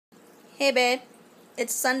Hey babe,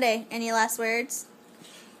 it's Sunday. Any last words?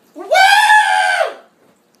 Woo!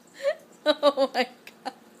 Oh my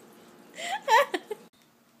god.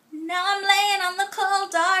 Now I'm laying on the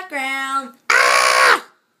cold dark ground. Ah!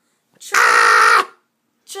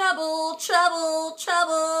 Trouble, trouble,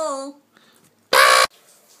 trouble.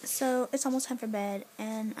 So it's almost time for bed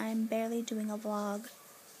and I'm barely doing a vlog.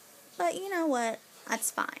 But you know what?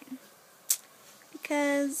 That's fine.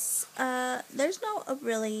 Because there's no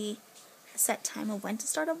really set time of when to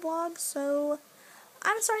start a vlog, so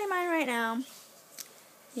I'm starting mine right now.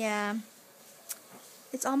 Yeah.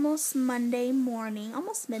 It's almost Monday morning,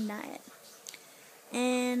 almost midnight.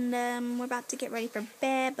 And we're about to get ready for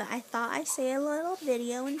bed, but I thought I'd say a little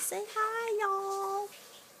video and say hi, y'all.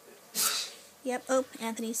 Yep, oh,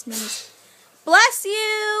 Anthony sneezed. Bless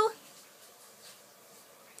you!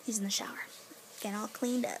 He's in the shower. Getting all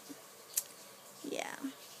cleaned up. Yeah.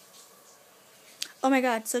 Oh my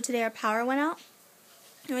god, so today our power went out.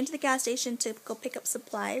 I went to the gas station to go pick up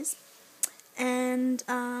supplies. And,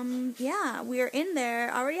 yeah, we are in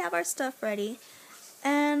there, already have our stuff ready.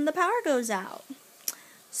 And the power goes out.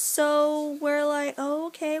 So we're like, oh,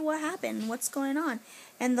 okay, what happened? What's going on?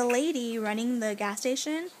 And the lady running the gas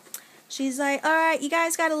station, she's like, alright, you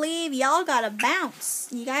guys gotta leave. Y'all gotta bounce.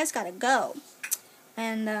 You guys gotta go.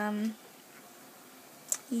 And,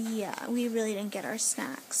 yeah, we really didn't get our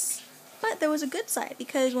snacks. But there was a good side,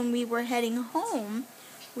 because when we were heading home,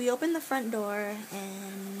 we opened the front door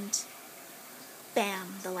and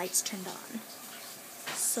bam, the lights turned on.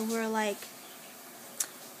 So we're like,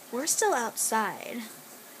 we're still outside.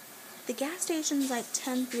 The gas station's like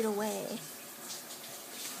 10 feet away.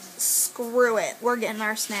 Screw it, we're getting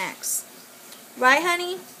our snacks. Right,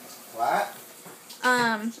 honey? What?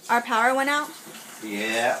 Our power went out.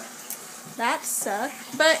 Yeah. That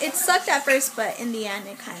sucked. But it sucked at first, but in the end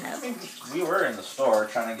it kind of... We were in the store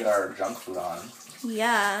trying to get our junk food on.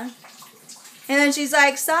 Yeah. And then she's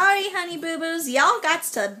like, sorry, honey boo-boos, y'all got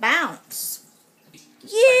to bounce.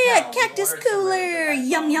 Yeah, cactus cooler.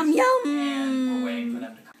 Yum, yum, yum.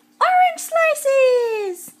 Orange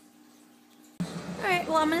slices. Alright,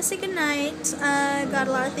 well, I'm going to say goodnight. Got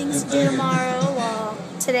a lot of things to do tomorrow. Well,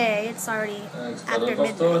 today. It's already after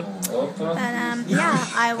midnight. But, yeah,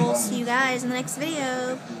 I will see you guys in the next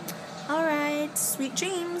video. Alright, sweet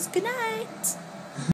dreams. Good night.